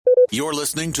You're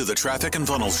listening to the Traffic and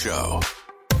Funnels Show.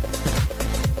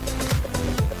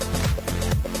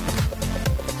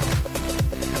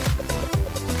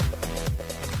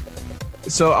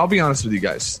 So I'll be honest with you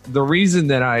guys. The reason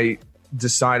that I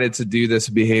decided to do this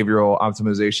behavioral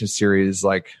optimization series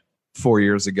like 4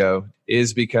 years ago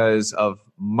is because of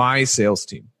my sales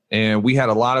team. And we had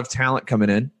a lot of talent coming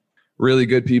in, really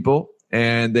good people,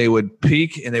 and they would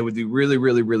peak and they would do really,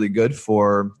 really, really good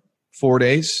for 4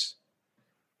 days.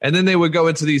 And then they would go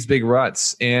into these big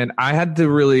ruts. And I had to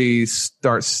really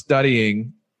start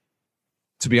studying,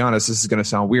 to be honest, this is going to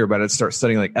sound weird, but I'd start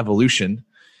studying like evolution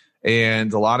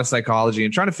and a lot of psychology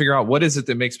and trying to figure out what is it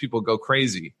that makes people go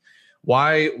crazy.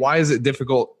 Why is it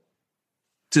difficult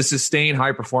to sustain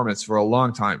high performance for a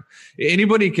long time?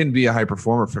 Anybody can be a high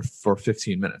performer for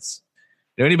 15 minutes.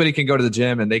 Anybody can go to the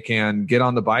gym and they can get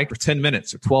on the bike for 10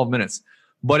 minutes or 12 minutes,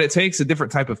 but it takes a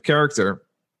different type of character,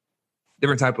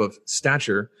 different type of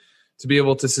stature to be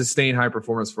able to sustain high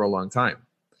performance for a long time.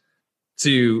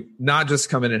 To not just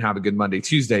come in and have a good Monday,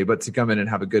 Tuesday, but to come in and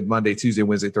have a good Monday, Tuesday,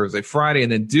 Wednesday, Thursday, Friday,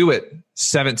 and then do it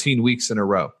 17 weeks in a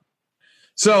row.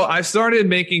 So I started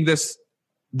making this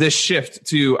shift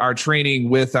to our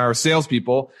training with our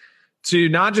salespeople to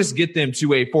not just get them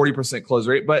to a 40% close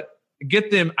rate, but get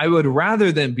them, I would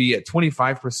rather them be at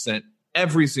 25%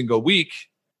 every single week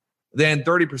than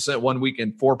 30% one week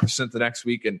and 4% the next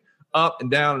week and up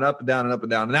and down and up and down and up and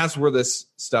down. And that's where this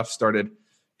stuff started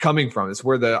coming from. It's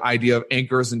where the idea of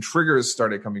anchors and triggers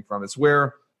started coming from. It's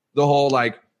where the whole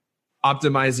like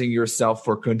optimizing yourself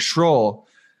for control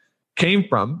came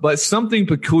from. But something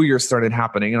peculiar started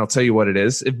happening, and I'll tell you what it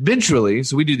is. Eventually,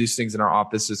 so we do these things in our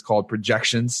office. It's called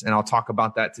projections, and I'll talk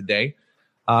about that today.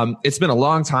 It's been a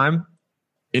long time.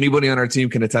 Anybody on our team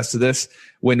can attest to this.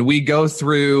 When we go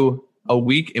through a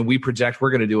week and we project, we're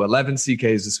going to do 11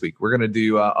 CKs this week. We're going to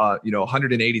do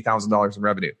 $180,000 in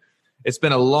revenue. It's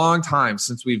been a long time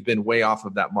since we've been way off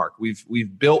of that mark.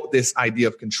 We've built this idea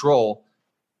of control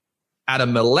at a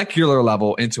molecular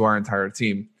level into our entire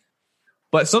team.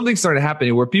 But something started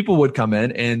happening where people would come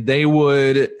in and they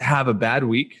would have a bad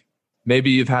week.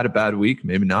 Maybe you've had a bad week,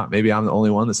 maybe not. Maybe I'm the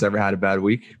only one that's ever had a bad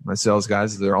week. My sales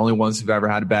guys, they're the only ones who've ever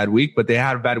had a bad week, but they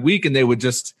had a bad week and they would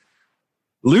just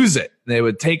lose it. They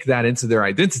would take that into their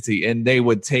identity, and they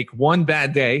would take one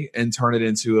bad day and turn it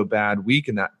into a bad week,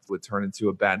 and that would turn into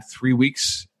a bad 3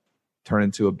 weeks, turn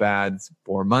into a bad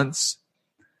 4 months.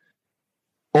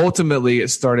 Ultimately, it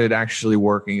started actually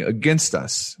working against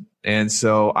us. And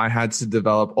so I had to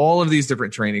develop all of these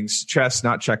different trainings: chess,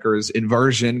 not checkers,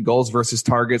 inversion, goals versus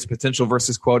targets, potential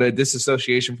versus quota,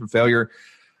 disassociation from failure.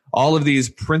 All of these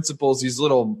principles, these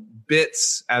little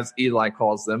bits, as Eli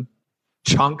calls them,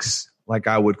 chunks, like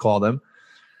I would call them,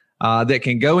 that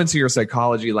can go into your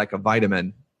psychology like a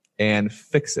vitamin and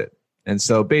fix it. And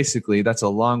so basically, that's a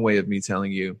long way of me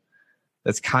telling you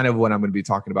that's kind of what I'm going to be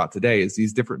talking about today, is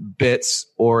these different bits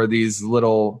or these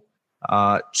little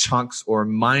chunks or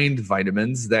mind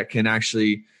vitamins that can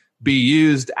actually be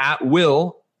used at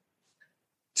will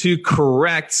to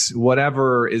correct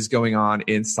whatever is going on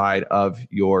inside of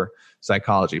your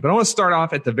psychology. But I want to start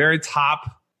off at the very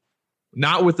top,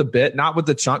 not with the bit, not with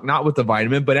the chunk, not with the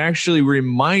vitamin, but actually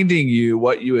reminding you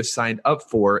what you have signed up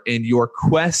for in your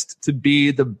quest to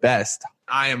be the best.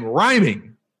 I am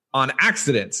rhyming on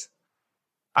accident.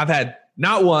 I've had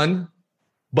not one,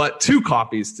 but 2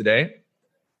 coffees today.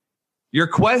 Your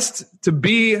quest to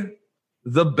be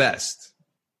the best.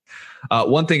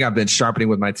 One thing I've been sharpening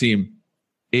with my team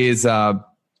is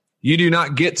you do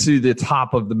not get to the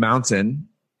top of the mountain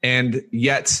and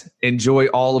yet enjoy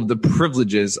all of the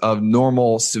privileges of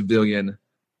normal civilian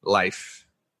life.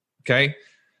 Okay?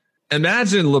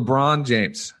 Imagine LeBron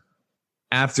James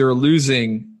after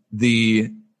losing the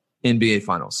NBA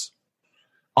Finals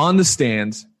on the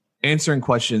stand, answering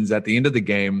questions at the end of the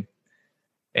game,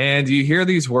 and you hear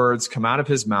these words come out of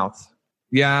his mouth.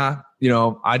 Yeah,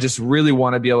 I just really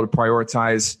want to be able to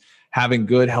prioritize having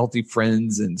good, healthy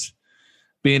friends and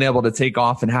being able to take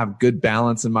off and have good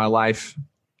balance in my life.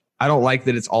 I don't like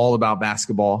that it's all about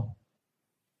basketball.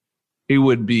 He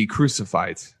would be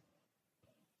crucified.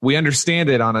 We understand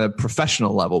it on a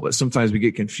professional level, but sometimes we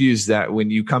get confused that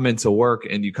when you come into work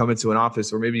and you come into an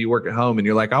office, or maybe you work at home and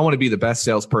you're like, I want to be the best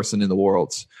salesperson in the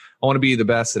world. I want to be the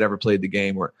best that ever played the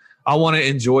game, or I want to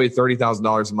enjoy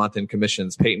 $30,000 a month in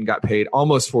commissions. Peyton got paid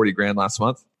almost $40,000 last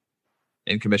month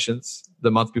in commissions.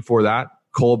 The month before that,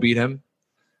 Cole beat him.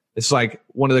 It's like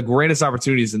one of the greatest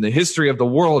opportunities in the history of the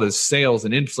world is sales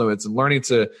and influence and learning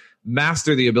to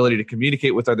master the ability to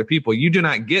communicate with other people. You do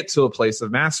not get to a place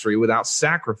of mastery without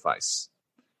sacrifice.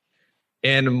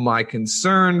 And my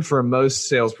concern for most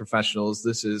sales professionals,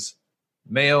 this is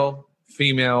male,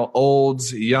 female,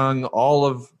 olds, young, all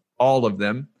of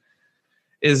them,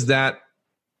 is that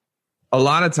a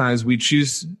lot of times we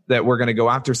choose that we're going to go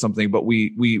after something, but we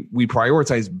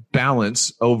prioritize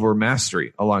balance over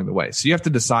mastery along the way. So you have to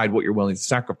decide what you're willing to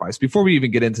sacrifice. Before we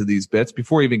even get into these bits,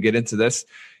 before we even get into this,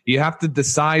 you have to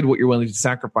decide what you're willing to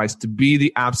sacrifice to be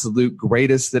the absolute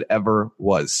greatest that ever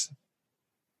was.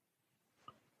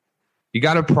 You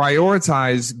got to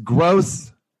prioritize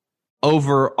growth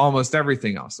over almost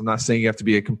everything else. I'm not saying you have to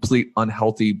be a complete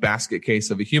unhealthy basket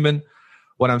case of a human.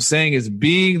 What I'm saying is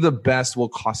being the best will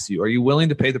cost you. Are you willing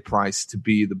to pay the price to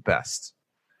be the best?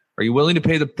 Are you willing to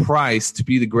pay the price to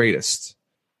be the greatest?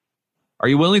 Are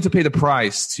you willing to pay the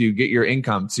price to get your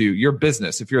income to your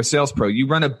business? If you're a sales pro, you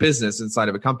run a business inside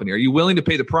of a company. Are you willing to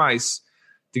pay the price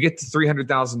to get to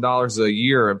 $300,000 a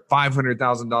year,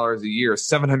 $500,000 a year,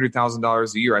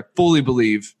 $700,000 a year? I fully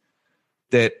believe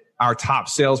that our top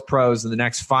sales pros in the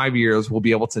next 5 years will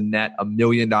be able to net $1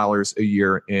 million a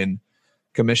year in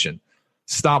commission.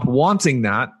 Stop wanting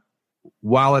that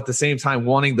while at the same time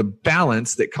wanting the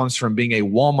balance that comes from being a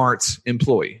Walmart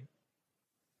employee.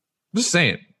 I'm just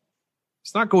saying,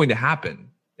 it's not going to happen.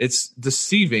 It's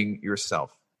deceiving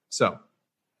yourself. So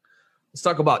let's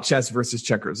talk about chess versus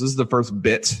checkers. This is the first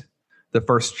bit. The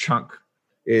first chunk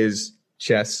is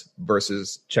chess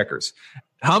versus checkers.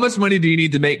 How much money do you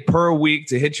need to make per week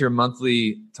to hit your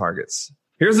monthly targets?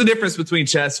 Here's the difference between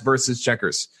chess versus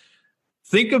checkers.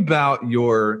 Think about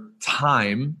your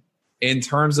time in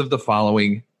terms of the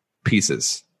following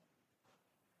pieces.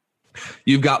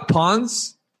 You've got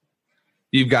pawns,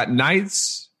 you've got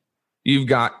knights, you've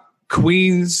got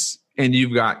queens, and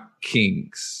you've got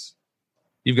kings.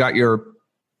 You've got your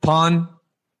pawn,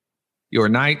 your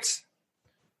knight,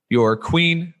 your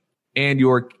queen, and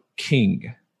your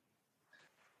king.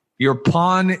 Your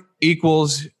pawn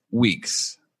equals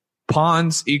weeks.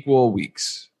 Pawns equal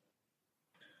weeks.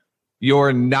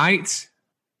 Your knight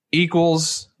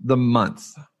equals the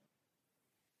month.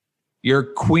 Your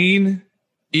queen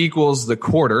equals the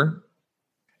quarter.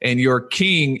 And your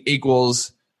king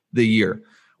equals the year.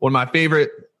 One of my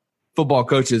favorite football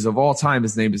coaches of all time,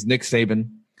 his name is Nick Saban.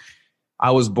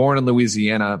 I was born in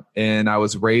Louisiana, and I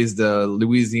was raised a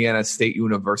Louisiana State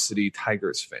University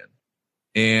Tigers fan.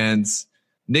 And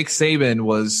Nick Saban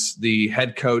was the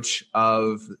head coach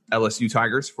of LSU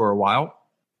Tigers for a while.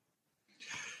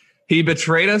 He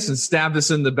betrayed us and stabbed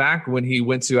us in the back when he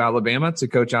went to Alabama to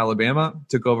coach Alabama,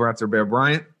 took over after Bear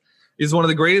Bryant. He's one of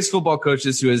the greatest football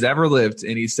coaches who has ever lived.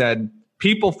 And he said,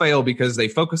 people fail because they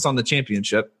focus on the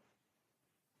championship.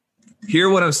 Hear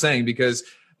what I'm saying, because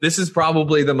this is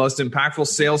probably the most impactful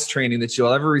sales training that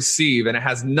you'll ever receive. And it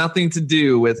has nothing to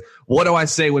do with what do I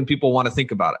say when people want to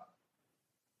think about it.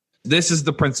 This is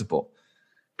the principle.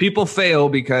 People fail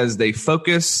because they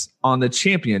focus on the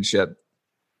championship.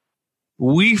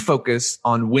 We focus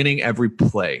on winning every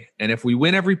play. And if we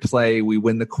win every play, we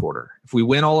win the quarter. If we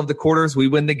win all of the quarters, we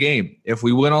win the game. If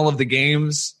we win all of the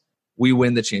games, we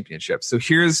win the championship. So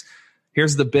here's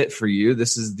the bit for you.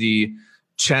 This is the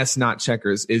chess, not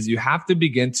checkers, is you have to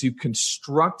begin to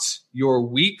construct your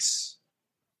weeks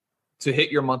to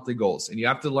hit your monthly goals. And you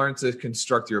have to learn to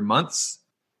construct your months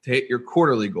to hit your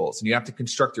quarterly goals. And you have to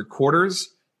construct your quarters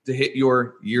to hit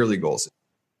your yearly goals.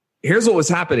 Here's what was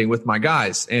happening with my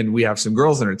guys. And we have some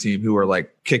girls on our team who are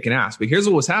like kicking ass. But here's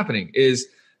what was happening is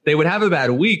they would have a bad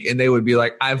week and they would be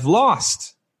like, I have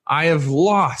lost.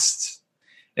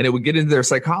 And it would get into their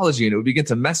psychology and it would begin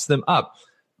to mess them up.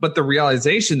 But the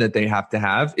realization that they have to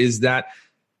have is that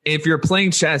if you're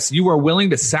playing chess, you are willing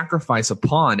to sacrifice a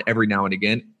pawn every now and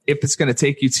again if it's going to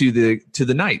take you to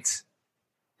the knight.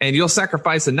 And you'll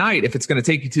sacrifice a knight if it's going to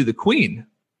take you to the queen.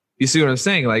 You see what I'm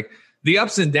saying? Like, the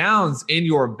ups and downs in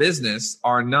your business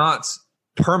are not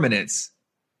permanent.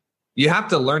 You have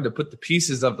to learn to put the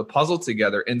pieces of the puzzle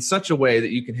together in such a way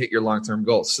that you can hit your long-term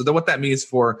goals. So what that means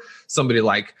for somebody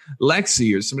like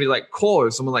Lexi or somebody like Cole or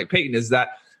someone like Peyton is that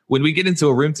when we get into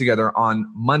a room together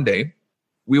on Monday,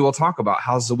 we will talk about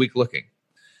how's the week looking.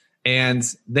 And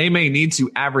they may need to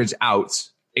average out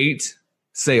 8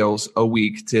 sales a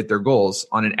week to hit their goals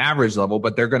on an average level,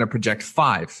 but they're going to project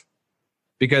 5.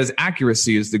 Because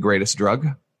accuracy is the greatest drug.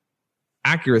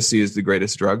 Accuracy is the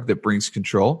greatest drug that brings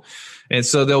control. And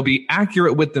so they'll be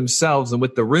accurate with themselves and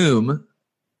with the room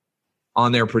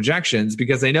on their projections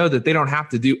because they know that they don't have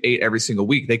to do 8 every single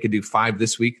week. They can do 5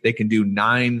 this week. They can do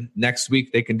 9 next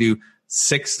week. They can do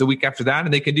 6 the week after that.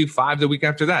 And they can do 5 the week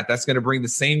after that. That's going to bring the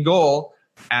same goal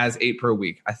as 8 per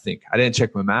week, I think. I didn't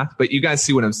check my math, but you guys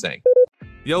see what I'm saying.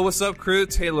 Yo, what's up, crew?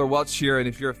 Taylor Welch here. And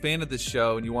if you're a fan of this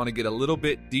show and you want to get a little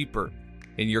bit deeper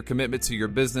in your commitment to your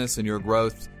business and your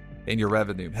growth, in your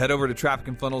revenue. Head over to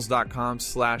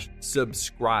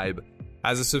trafficandfunnels.com/subscribe.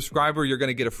 As a subscriber, you're going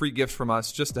to get a free gift from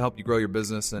us just to help you grow your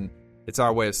business, and it's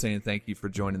our way of saying thank you for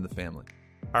joining the family.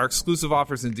 Our exclusive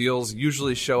offers and deals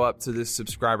usually show up to this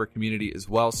subscriber community as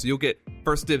well, so you'll get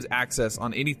first dibs access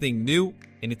on anything new,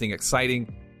 anything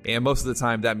exciting, and most of the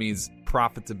time that means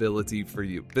profitability for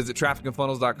you. Visit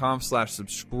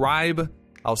trafficandfunnels.com/subscribe.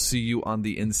 I'll see you on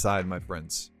the inside, my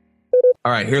friends.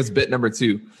 All right, here's bit number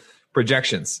 2,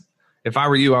 projections. If I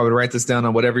were you, I would write this down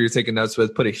on whatever you're taking notes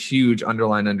with, put a huge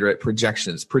underline under it,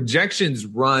 projections. Projections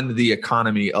run the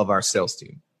economy of our sales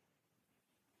team.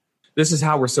 This is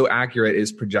how we're so accurate,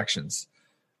 is projections.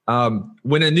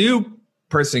 When a new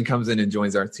person comes in and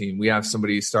joins our team, we have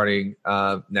somebody starting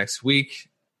next week.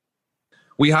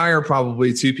 We hire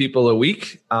probably 2 people a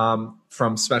week,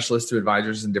 from specialists to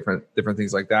advisors and different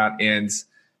things like that. And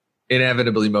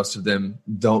inevitably, most of them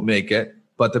don't make it.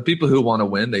 But the people who want to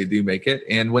win, they do make it.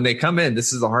 And when they come in,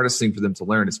 this is the hardest thing for them to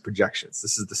learn, is projections.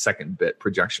 This is the second bit,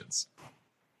 projections.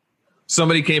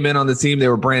 Somebody came in on the team, they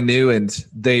were brand new, and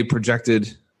they projected,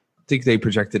 I think they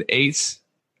projected 8.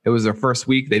 It was their first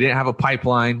week. They didn't have a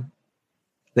pipeline.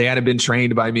 They hadn't been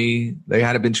trained by me. They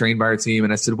hadn't been trained by our team.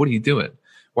 And I said, what are you doing?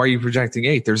 Why are you projecting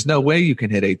 8? There's no way you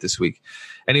can hit 8 this week.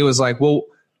 And he was like, well,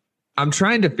 I'm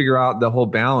trying to figure out the whole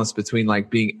balance between like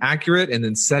being accurate and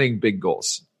then setting big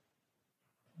goals.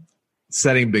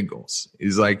 Setting big goals.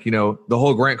 He's like, the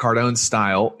whole Grant Cardone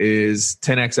style is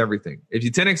 10x everything. If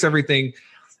you 10x everything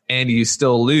and you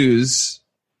still lose,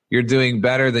 you're doing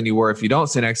better than you were if you don't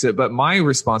 10x it. But my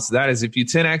response to that is, if you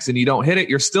 10x and you don't hit it,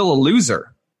 you're still a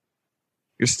loser.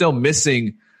 You're still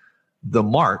missing the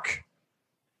mark.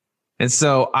 And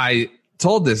so I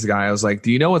told this guy, I was like,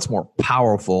 do you know what's more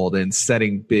powerful than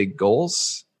setting big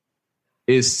goals?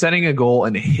 Is setting a goal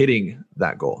and hitting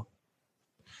that goal.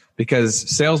 Because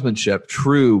salesmanship,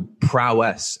 true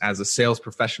prowess as a sales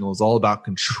professional, is all about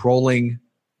controlling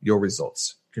your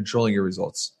results. Controlling your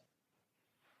results.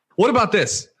 What about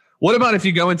this? What about if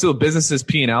you go into a business's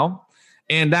P&L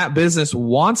and that business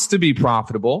wants to be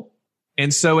profitable,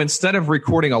 and so instead of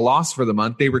recording a loss for the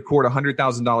month, they record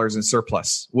 $100,000 in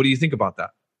surplus? What do you think about that?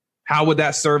 How would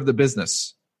that serve the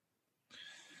business?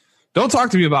 Don't talk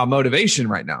to me about motivation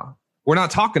right now. We're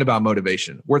not talking about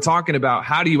motivation. We're talking about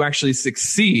how do you actually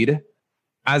succeed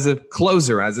as a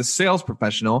closer, as a sales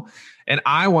professional. And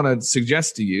I want to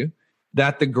suggest to you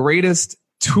that the greatest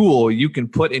tool you can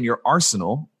put in your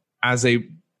arsenal as a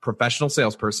professional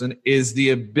salesperson is the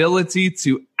ability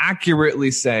to accurately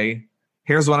say,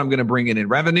 here's what I'm going to bring in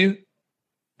revenue,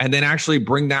 and then actually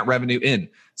bring that revenue in.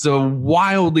 So a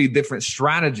wildly different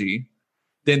strategy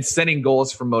than setting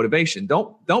goals for motivation.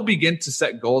 Don't begin to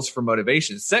set goals for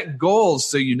motivation. Set goals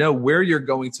so you know where you're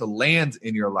going to land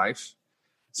in your life.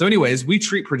 So anyways, we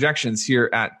treat projections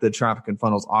here at the Traffic and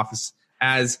Funnels office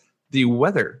as the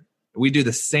weather. We do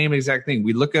the same exact thing.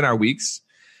 We look at our weeks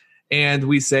and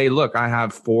we say, look, I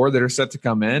have 4 that are set to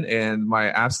come in and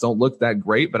my apps don't look that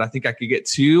great, but I think I could get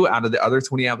 2 out of the other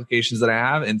 20 applications that I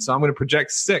have. And so I'm going to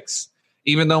project 6.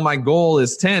 Even though my goal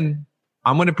is 10,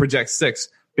 I'm going to project 6.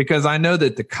 Because I know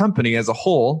that the company as a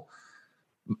whole,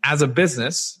 as a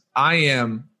business, I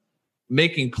am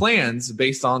making plans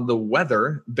based on the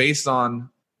weather, based on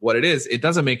what it is. It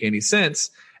doesn't make any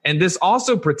sense. And this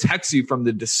also protects you from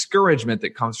the discouragement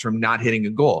that comes from not hitting a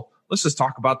goal. Let's just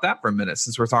talk about that for a minute,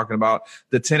 since we're talking about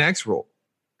the 10X rule.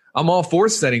 I'm all for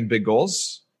setting big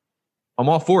goals. I'm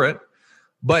all for it.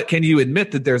 But can you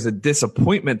admit that there's a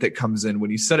disappointment that comes in when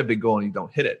you set a big goal and you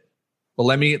don't hit it? Well,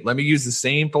 let me use the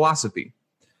same philosophy.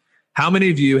 How many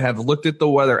of you have looked at the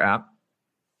weather app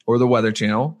or the weather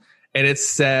channel and it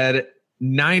said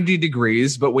 90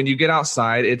 degrees, but when you get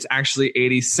outside, it's actually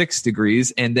 86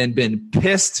 degrees, and then been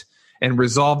pissed and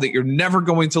resolved that you're never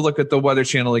going to look at the weather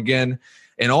channel again,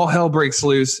 and all hell breaks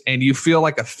loose and you feel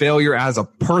like a failure as a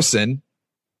person?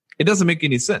 It doesn't make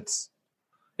any sense.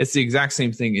 It's the exact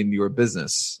same thing in your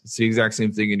business. It's the exact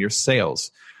same thing in your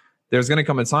sales. There's going to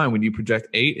come a time when you project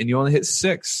 8 and you only hit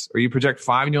 6, or you project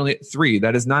 5 and you only hit 3.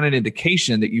 That is not an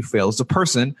indication that you fail as a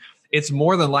person. It's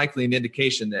more than likely an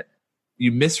indication that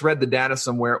you misread the data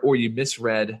somewhere, or you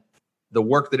misread the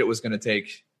work that it was going to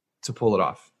take to pull it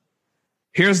off.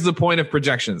 Here's the point of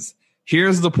projections.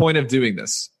 Here's the point of doing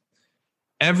this.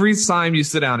 Every time you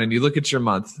sit down and you look at your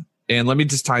month, and let me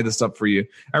just tie this up for you.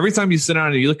 Every time you sit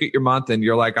down and you look at your month and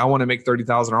you're like, I want to make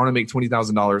 $30,000, I want to make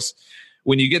 $20,000.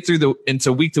 When you get through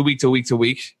into week to week to week to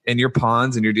week and your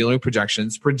ponds and you're dealing with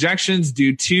projections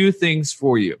do 2 things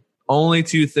for you. Only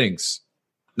 2 things.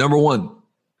 Number 1,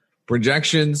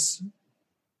 projections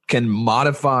can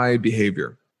modify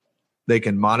behavior. They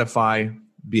can modify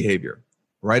behavior.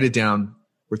 Write it down.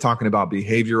 we're talking about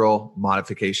behavioral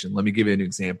modification. Let me give you an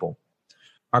example.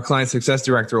 Our client success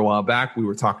director a while back, we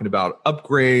were talking about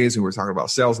upgrades and we were talking about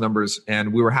sales numbers,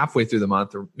 and we were halfway through the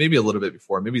month, or maybe a little bit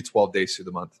before, maybe 12 days through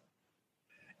the month.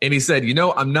 And he said,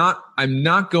 I'm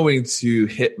not going to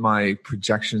hit my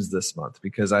projections this month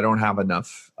because I don't have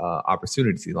enough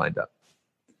opportunity lined up.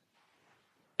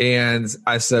 And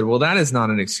I said, well, that is not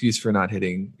an excuse for not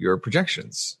hitting your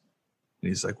projections. And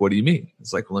he's like, what do you mean?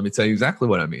 It's like, well, let me tell you exactly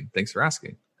what I mean. Thanks for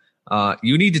asking.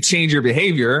 You need to change your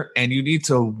behavior and you need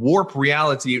to warp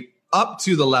reality up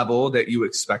to the level that you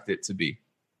expect it to be.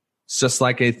 It's just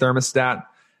like a thermostat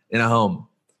in a home.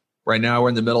 Right now, we're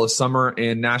in the middle of summer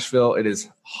in Nashville. It is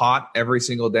hot every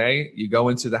single day. You go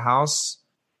into the house,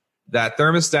 that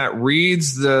thermostat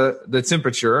reads the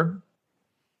temperature,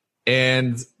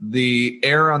 and the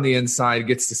air on the inside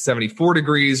gets to 74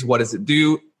 degrees. What does it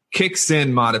do? Kicks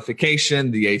in modification.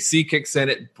 The AC kicks in.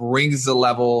 It brings the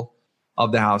level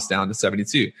of the house down to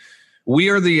 72. We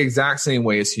are the exact same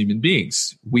way as human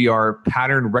beings. We are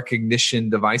pattern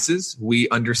recognition devices. We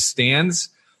understand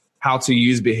how to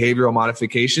use behavioral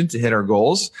modification to hit our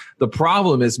goals. The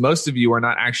problem is most of you are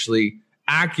not actually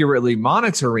accurately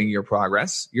monitoring your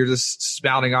progress. You're just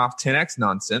spouting off 10x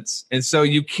nonsense. And so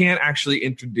you can't actually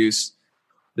introduce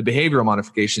the behavioral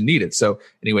modification needed. So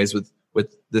anyways, with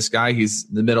this guy, he's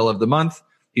in the middle of the month.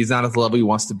 He's not at the level he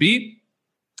wants to be.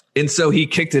 And so he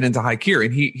kicked it into high gear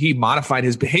and he modified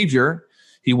his behavior.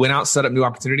 He went out, set up new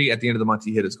opportunity. At the end of the month,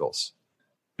 he hit his goals.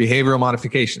 Behavioral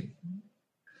modification.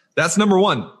 That's number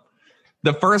one.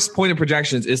 The first point of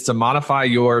projections is to modify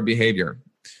your behavior.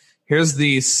 Here's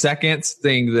the second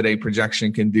thing that a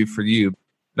projection can do for you.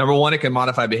 Number one, it can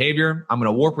modify behavior. I'm going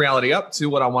to warp reality up to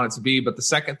what I want it to be. But the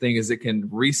second thing is it can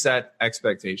reset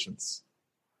expectations.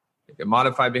 It can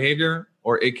modify behavior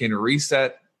or it can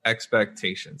reset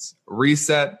expectations.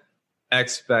 Reset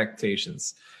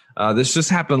expectations. This just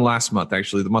happened last month,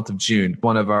 actually, the month of June.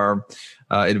 One of our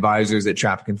advisors at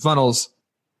Traffic and Funnels,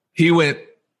 he went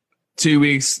 2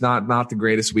 weeks, not the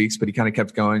greatest weeks, but he kind of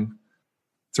kept going.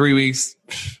 3 weeks,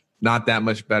 not that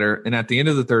much better. And at the end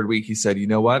of the third week, he said, you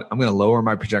know what? I'm going to lower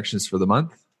my projections for the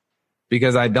month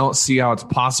because I don't see how it's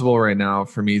possible right now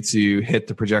for me to hit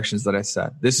the projections that I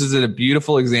set. This is a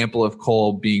beautiful example of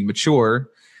Cole being mature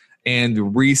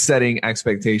and resetting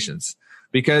expectations,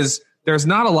 because there's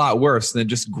not a lot worse than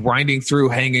just grinding through,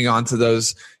 hanging on to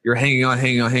those. You're hanging on.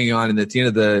 And at the end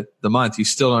of the month, you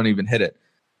still don't even hit it.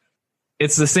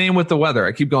 It's the same with the weather.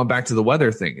 I keep going back to the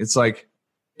weather thing. It's like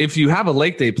if you have a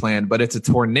lake day planned, but it's a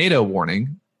tornado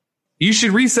warning, you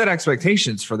should reset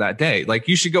expectations for that day. Like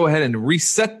you should go ahead and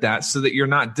reset that so that you're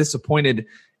not disappointed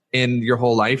in your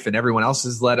whole life and everyone else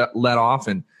is let off.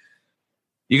 And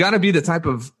you got to be the type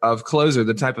of closer,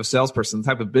 the type of salesperson, the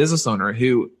type of business owner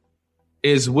who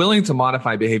is willing to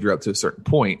modify behavior up to a certain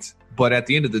point. But at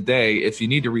the end of the day, if you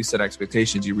need to reset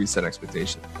expectations, you reset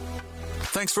expectations.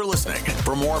 Thanks for listening.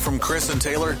 For more from Chris and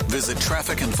Taylor, visit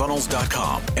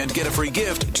trafficandfunnels.com and get a free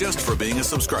gift just for being a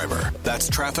subscriber. That's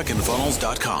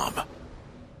trafficandfunnels.com.